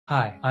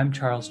Hi, I'm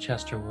Charles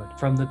Chesterwood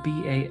from the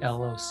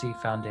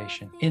BALOC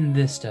Foundation. In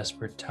this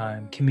desperate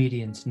time,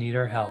 comedians need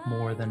our help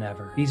more than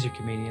ever. These are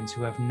comedians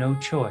who have no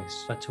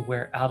choice but to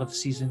wear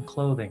out-of-season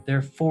clothing.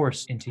 They're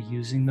forced into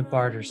using the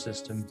barter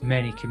system.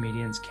 Many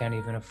comedians can't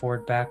even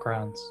afford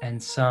backgrounds,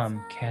 and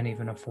some can't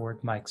even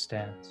afford mic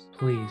stands.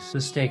 Please,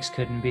 the stakes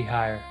couldn't be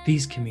higher.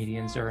 These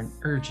comedians are in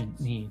urgent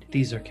need.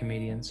 These are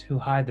comedians who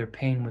hide their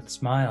pain with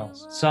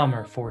smiles. Some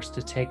are forced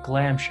to take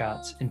glam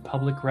shots in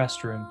public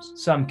restrooms.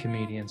 Some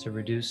comedians are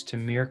reduced to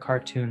mere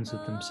cartoons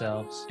of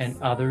themselves, and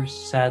others,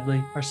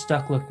 sadly, are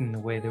stuck looking the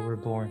way they were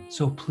born.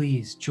 So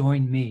please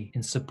join me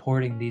in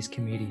supporting these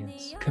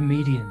comedians.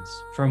 Comedians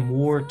from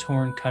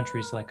war-torn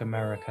countries like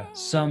America.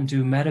 Some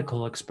do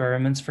medical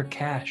experiments for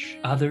cash.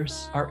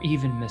 Others are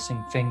even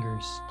missing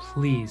fingers.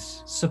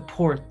 Please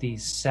support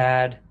these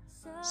sad,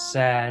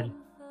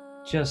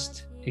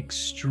 just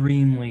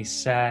extremely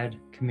sad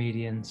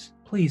comedians.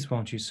 Please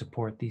won't you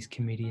support these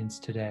comedians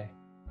today?